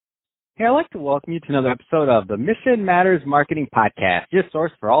Hey, I'd like to welcome you to another episode of the Mission Matters Marketing Podcast, your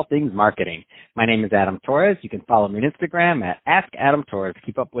source for all things marketing. My name is Adam Torres. You can follow me on Instagram at AskAdamTorres to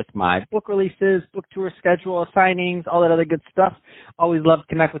keep up with my book releases, book tour schedule, signings, all that other good stuff. Always love to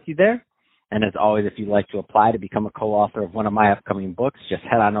connect with you there. And as always, if you'd like to apply to become a co-author of one of my upcoming books, just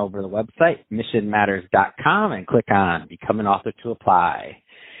head on over to the website, missionmatters.com, and click on Become an Author to apply.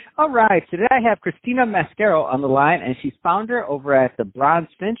 All right, today I have Christina Mascaro on the line, and she's founder over at the Bronze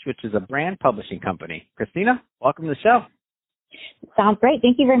Finch, which is a brand publishing company. Christina, welcome to the show. Sounds great.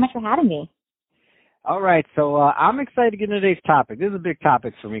 Thank you very much for having me. All right, so I'm excited to get into today's topic. This is a big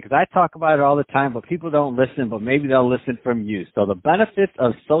topic for me because I talk about it all the time, but people don't listen, but maybe they'll listen from you. So the benefits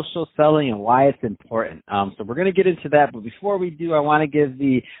of social selling and why it's important. So we're going to get into that, but before we do, I want to give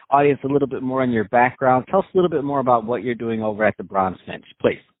the audience a little bit more on your background. Tell us a little bit more about what you're doing over at the Bronze Finch,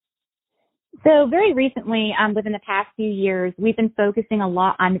 please. So very recently, within the past few years, we've been focusing a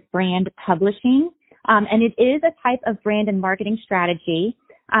lot on brand publishing, and it is a type of brand and marketing strategy.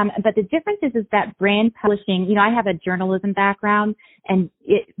 But the difference is that brand publishing, I have a journalism background, and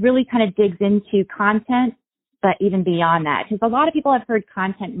it really kind of digs into content, but even beyond that, because a lot of people have heard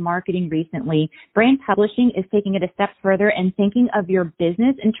content marketing recently. Brand publishing is taking it a step further and thinking of your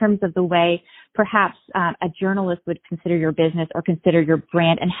business in terms of the way perhaps a journalist would consider your business or consider your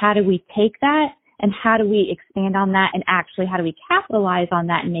brand. And how do we take that and how do we expand on that and actually how do we capitalize on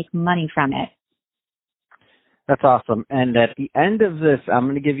that and make money from it? That's awesome. And at the end of this, I'm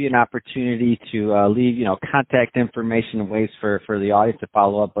going to give you an opportunity to leave, contact information and ways for the audience to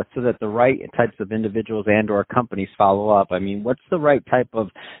follow up, but so that the right types of individuals and or companies follow up. I mean, what's the right type of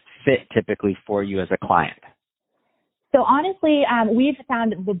fit typically for you as a client? So honestly, we've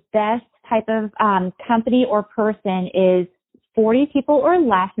found the best type of company or person is 40 people or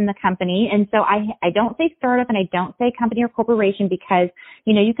less in the company. And so I don't say startup and I don't say company or corporation because,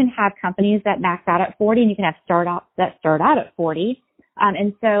 you can have companies that max out at 40 and you can have startups that start out at 40.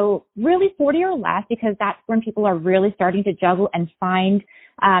 And so really 40 or less because that's when people are really starting to juggle and find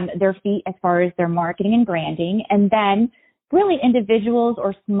their feet as far as their marketing and branding. And then really individuals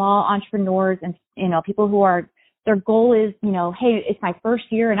or small entrepreneurs and, people who are their goal is, hey, it's my first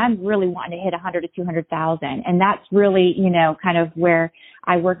year and I'm really wanting to hit 100 to 200,000. And that's really, kind of where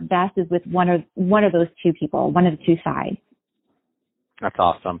I work best is with one of those two people, one of the two sides. That's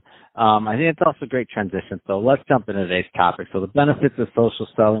awesome. I think it's also a great transition. So let's jump into today's topic. So the benefits of social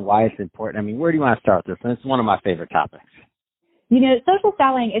selling, why it's important. I mean, where do you want to start with this? And it's one of my favorite topics. Social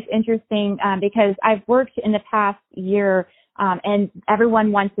selling is interesting because I've worked in the past year and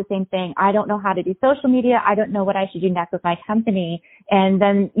everyone wants the same thing. I don't know how to do social media. I don't know what I should do next with my company. And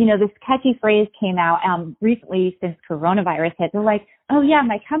then, this catchy phrase came out recently since coronavirus hit. They're like, oh yeah,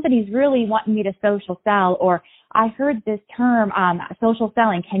 my company's really wanting me to social sell, or I heard this term, social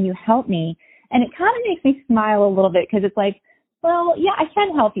selling. Can you help me? And it kind of makes me smile a little bit because it's like, well, yeah, I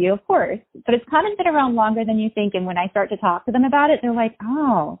can help you, of course, but it's kind of been around longer than you think. And when I start to talk to them about it, they're like,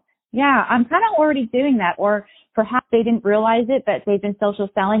 oh, yeah, I'm kind of already doing that. Or perhaps they didn't realize it, but they've been social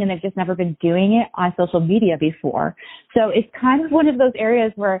selling and they've just never been doing it on social media before. So it's kind of one of those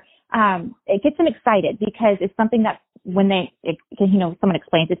areas where it gets them excited because it's something that when someone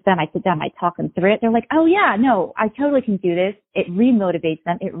explains it to them, I sit down, I talk them through it. They're like, oh yeah, no, I totally can do this. It remotivates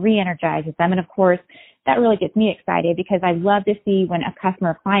them. It re-energizes them. And of course, that really gets me excited because I love to see when a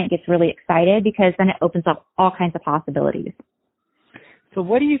customer or client gets really excited because then it opens up all kinds of possibilities. So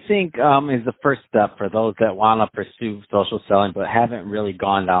what do you think is the first step for those that want to pursue social selling but haven't really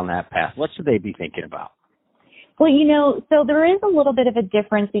gone down that path? What should they be thinking about? Well, so there is a little bit of a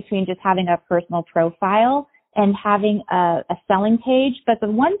difference between just having a personal profile and having a selling page. But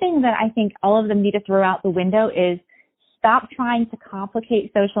the one thing that I think all of them need to throw out the window is stop trying to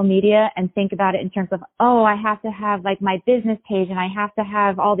complicate social media and think about it in terms of, oh, I have to have like my business page and I have to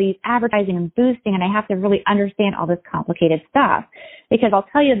have all these advertising and boosting and I have to really understand all this complicated stuff. Because I'll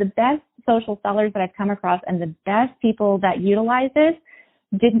tell you, the best social sellers that I've come across and the best people that utilize this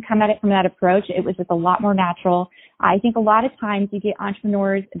didn't come at it from that approach. It was just a lot more natural. I think a lot of times you get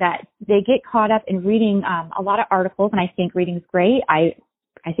entrepreneurs that they get caught up in reading a lot of articles, and I think reading is great. I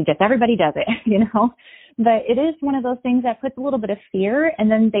suggest everybody does it, but it is one of those things that puts a little bit of fear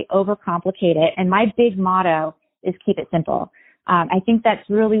and then they overcomplicate it. And my big motto is keep it simple. I think that's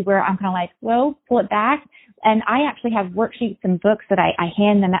really where I'm kind of like, whoa, pull it back. And I actually have worksheets and books that I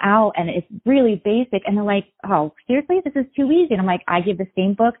hand them out and it's really basic. And they're like, oh, seriously, this is too easy. And I'm like, I give the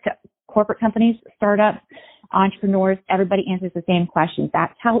same book to corporate companies, startups, entrepreneurs. Everybody answers the same questions.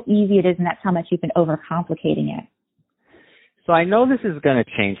 That's how easy it is. And that's how much you've been overcomplicating it. So I know this is going to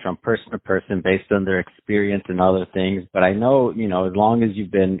change from person to person based on their experience and other things, but I know, as long as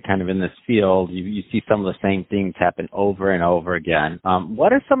you've been kind of in this field, you see some of the same things happen over and over again.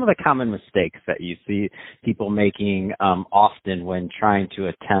 What are some of the common mistakes that you see people making often when trying to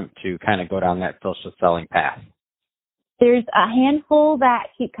attempt to kind of go down that social selling path? There's a handful that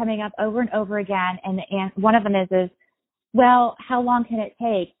keep coming up over and over again, and one of them is, well, how long can it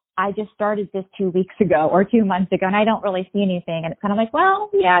take? I just started this 2 weeks ago or 2 months ago, and I don't really see anything. And it's kind of like, well,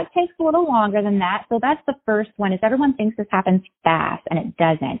 yeah, it takes a little longer than that. So that's the first one, is everyone thinks this happens fast, and it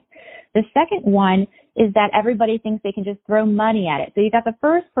doesn't. The second one is that everybody thinks they can just throw money at it. So you got the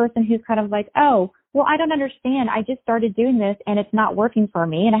first person who's kind of like, oh, well, I don't understand. I just started doing this, and it's not working for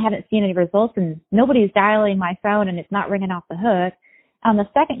me, and I haven't seen any results, and nobody's dialing my phone, and it's not ringing off the hook. On the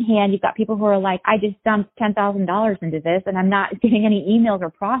second hand, you've got people who are like, I just dumped $10,000 into this and I'm not getting any emails or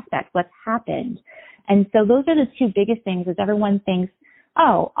prospects. What's happened? And so those are the two biggest things, is everyone thinks,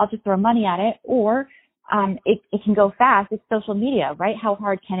 oh, I'll just throw money at it, or it can go fast. It's social media, right? How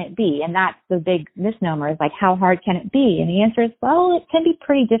hard can it be? And that's the big misnomer, is like, how hard can it be? And the answer is, well, it can be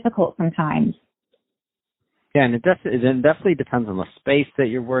pretty difficult sometimes. Yeah, and it definitely depends on the space that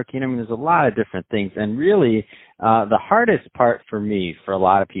you're working. I mean, there's a lot of different things. And really, the hardest part for me, for a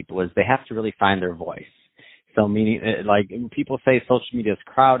lot of people, is they have to really find their voice. So meaning, like, people say social media is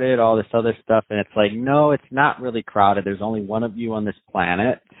crowded, all this other stuff, and it's like, no, it's not really crowded. There's only one of you on this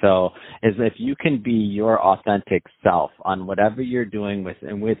planet. So if you can be your authentic self on whatever you're doing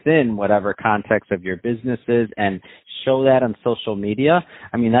within whatever context of your business is, and show that on social media,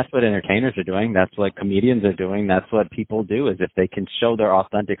 I mean, that's what entertainers are doing. That's what comedians are doing. That's what people do, is if they can show their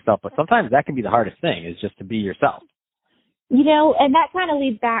authentic self. But sometimes that can be the hardest thing, is just to be yourself. And that kind of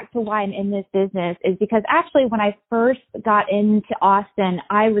leads back to why I'm in this business, is because actually when I first got into Austin,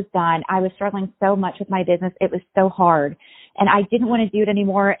 I was done. I was struggling so much with my business. It was so hard, and I didn't want to do it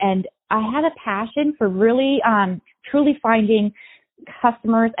anymore. And I had a passion for really, truly finding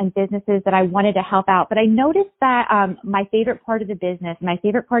customers and businesses that I wanted to help out. But I noticed that my favorite part of the business, my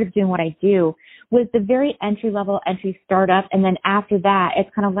favorite part of doing what I do, was the very entry startup. And then after that, it's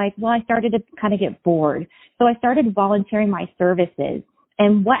kind of like, well, I started to kind of get bored. So I started volunteering my services.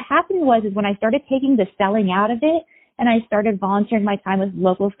 And what happened was, is when I started taking the selling out of it, and I started volunteering my time with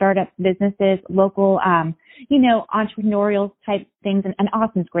local startup businesses, local, entrepreneurial type things. And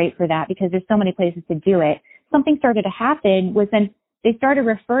Austin's great for that, because there's so many places to do it. Something started to happen was then they started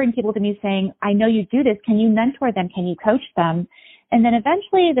referring people to me saying, I know you do this. Can you mentor them? Can you coach them? And then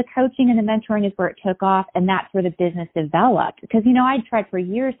eventually the coaching and the mentoring is where it took off, and that's where the business developed. Because, I'd tried for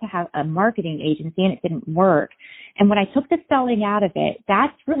years to have a marketing agency and it didn't work. And when I took the selling out of it,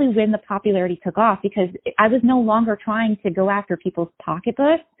 that's really when the popularity took off, because I was no longer trying to go after people's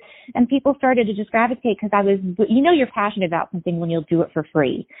pocketbooks, and people started to just gravitate, because I was, you're passionate about something when you'll do it for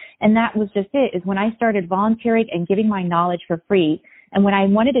free. And that was just it, is when I started volunteering and giving my knowledge for free. And when I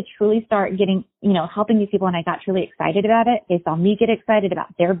wanted to truly start getting, helping these people, and I got truly excited about it, they saw me get excited about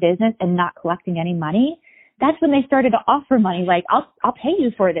their business and not collecting any money. That's when they started to offer money. Like, I'll pay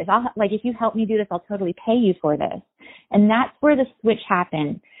you for this. If you help me do this, I'll totally pay you for this. And that's where the switch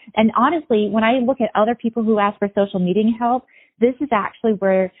happened. And honestly, when I look at other people who ask for social media help, this is actually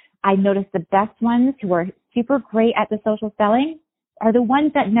where I notice the best ones who are super great at the social selling are the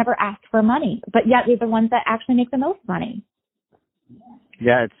ones that never ask for money, but yet they're the ones that actually make the most money.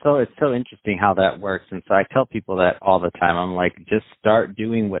 Yeah, it's so interesting how that works. And so I tell people that all the time. I'm like, just start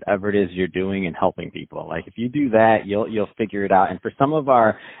doing whatever it is you're doing and helping people. Like, if you do that, you'll figure it out. And for some of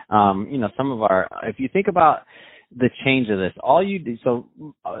our, if you think about the change of this, all you do, so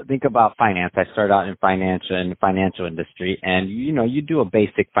think about finance. I started out in the financial industry, and you do a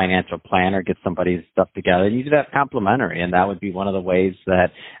basic financial plan or get somebody's stuff together, and you do that complimentary, and that would be one of the ways that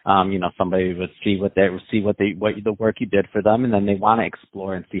somebody would see what the work you did for them, and then they want to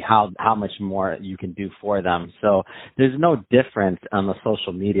explore and see how much more you can do for them. So there's no difference on the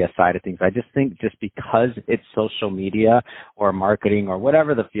social media side of things. I just think just because it's social media or marketing or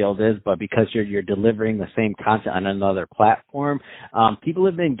whatever the field is, but because you're delivering the same content on another platform, people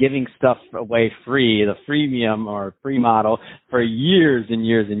have been giving stuff away free, the freemium or free model, for years and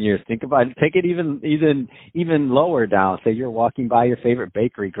years and years. Think about it. Take it even lower down. Say you're walking by your favorite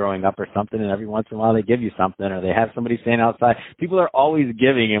bakery growing up or something, and every once in a while they give you something, or they have somebody standing outside. People are always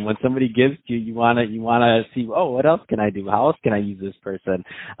giving, and when somebody gives to you, you wanna see, oh, what else can I do? How else can I use this person?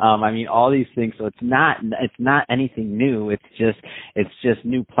 All these things. So it's not anything new. It's just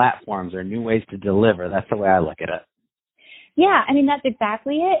new platforms or new ways to deliver. That's the way I look at it. Yeah, I mean, that's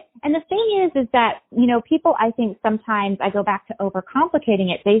exactly it. And the thing is that, people, I think sometimes I go back to overcomplicating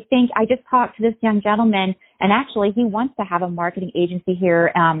it. They think I just talked to this young gentleman and actually he wants to have a marketing agency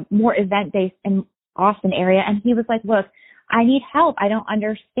here, more event-based in Austin area. And he was like, look, I need help. I don't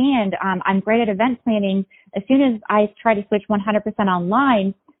understand. I'm great at event planning. As soon as I try to switch 100%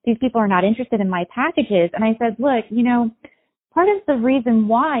 online, these people are not interested in my packages. And I said, look, part of the reason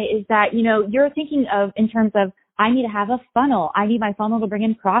why is that, you're thinking of in terms of, I need to have a funnel. I need my funnel to bring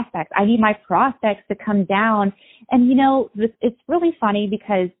in prospects. I need my prospects to come down. And, it's really funny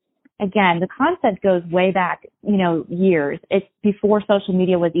because, again, the concept goes way back, years. It's before social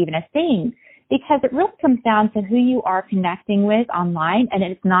media was even a thing, because it really comes down to who you are connecting with online. And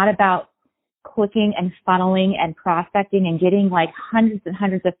it's not about clicking and funneling and prospecting and getting like hundreds and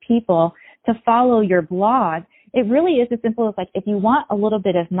hundreds of people to follow your blog. It really is as simple as like, if you want a little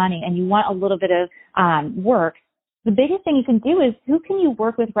bit of money and you want a little bit of work, the biggest thing you can do is who can you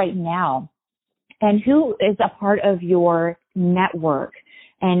work with right now and who is a part of your network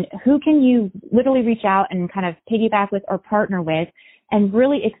and who can you literally reach out and kind of piggyback with or partner with and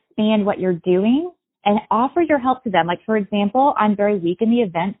really expand what you're doing and offer your help to them. Like, for example, I'm very weak in the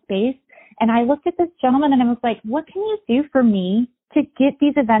event space. And I looked at this gentleman and I was like, what can you do for me to get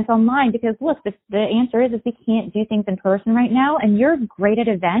these events online? Because look, the answer is we can't do things in person right now and you're great at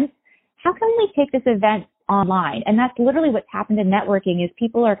events. How can we take this event online? And that's literally what's happened in networking is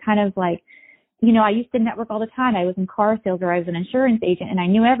people are kind of like, I used to network all the time. I was in car sales or I was an insurance agent and I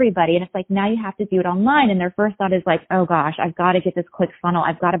knew everybody. And it's like, now you have to do it online. And their first thought is like, oh gosh, I've got to get this click funnel.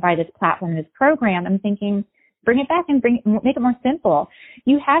 I've got to buy this platform, this program. I'm thinking, bring it back and make it more simple.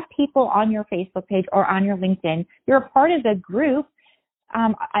 You have people on your Facebook page or on your LinkedIn. You're a part of the group.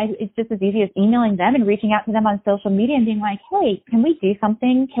 It's just as easy as emailing them and reaching out to them on social media and being like, hey, can we do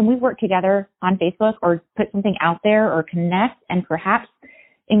something? Can we work together on Facebook or put something out there or connect and perhaps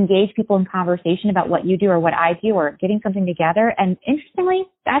engage people in conversation about what you do or what I do or getting something together? And interestingly,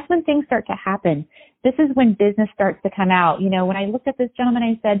 that's when things start to happen. This is when business starts to come out. When I looked at this gentleman,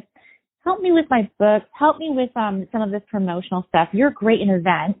 I said, help me with my books, help me with some of this promotional stuff. You're great in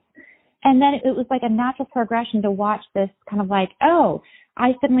events. And then it was like a natural progression to watch this kind of like, oh,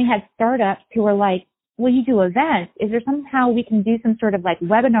 I suddenly had startups who were like, well, you do events. Is there somehow we can do some sort of like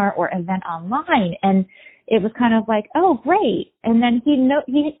webinar or event online? And it was kind of like, oh, great. And then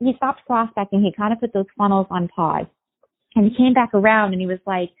he stopped prospecting. He kind of put those funnels on pause. And he came back around and he was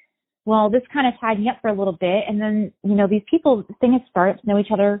like, well, this kind of tied me up for a little bit. And then, these people, the thing is startups know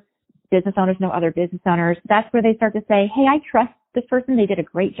each other. Business owners know other business owners. That's where they start to say, hey, I trust this person. They did a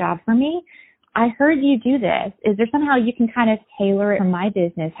great job for me. I heard you do this. Is there somehow you can kind of tailor it for my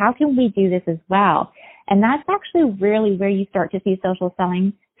business? How can we do this as well? And that's actually really where you start to see social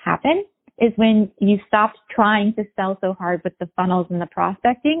selling happen, is when you stopped trying to sell so hard with the funnels and the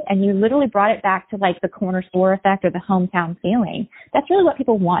prospecting and you literally brought it back to like the corner store effect or the hometown feeling. That's really what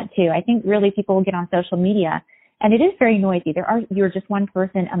people want too. I think really people get on social media and it is very noisy. You're just one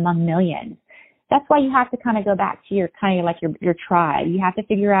person among millions. That's why you have to kind of go back to your kind of like your tribe. You have to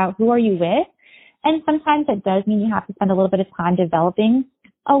figure out who are you with. And sometimes it does mean you have to spend a little bit of time developing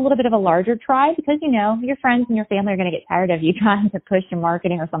a little bit of a larger tribe because, your friends and your family are going to get tired of you trying to push your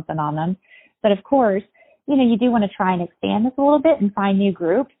marketing or something on them. But of course, you do want to try and expand this a little bit and find new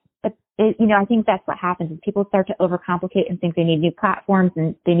groups. But, I think that's what happens is people start to overcomplicate and think they need new platforms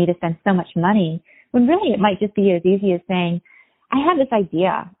and they need to spend so much money when really it might just be as easy as saying, I have this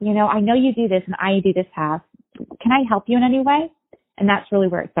idea, I know you do this and I do this task. Can I help you in any way? And that's really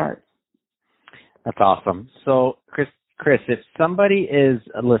where it starts. That's awesome. So, Chris, if somebody is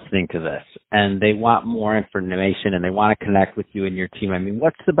listening to this and they want more information and they want to connect with you and your team,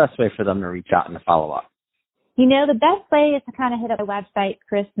 what's the best way for them to reach out and to follow up? The best way is to kind of hit up the website,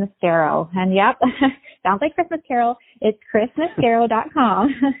 Chris Mascaro. And yep, sounds like Christmas Carol. It's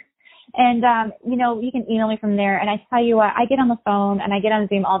chrismascaro.com. And, you can email me from there. And I tell you what, I get on the phone and I get on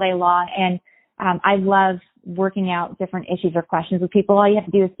Zoom all day long. And I love working out different issues or questions with people. All you have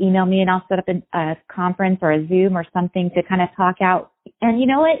to do is email me and I'll set up a conference or a Zoom or something to kind of talk out. And you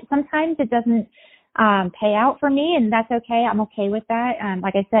know what? Sometimes it doesn't pay out for me, and that's okay. I'm okay with that.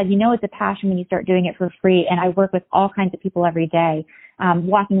 Like I said, it's a passion when you start doing it for free. And I work with all kinds of people every day,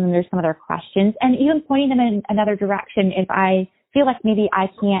 walking them through some of their questions and even pointing them in another direction if I feel like maybe I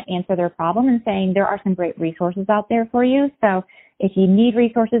can't answer their problem, and saying there are some great resources out there for you. So if you need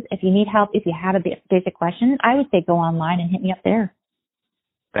resources, if you need help, if you have a basic question, I would say go online and hit me up there.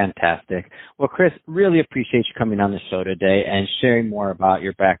 Fantastic. Well, Chris, really appreciate you coming on the show today and sharing more about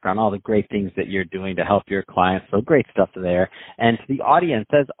your background, all the great things that you're doing to help your clients. So great stuff there. And to the audience,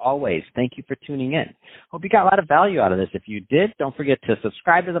 as always, thank you for tuning in. Hope you got a lot of value out of this. If you did, don't forget to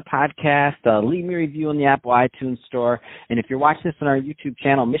subscribe to the podcast, leave me a review in the Apple iTunes store. And if you're watching this on our YouTube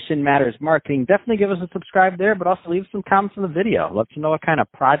channel, Mission Matters Marketing, definitely give us a subscribe there, but also leave some comments in the video. Love to know what kind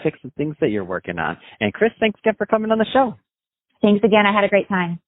of projects and things that you're working on. And Chris, thanks again for coming on the show. Thanks again. I had a great time.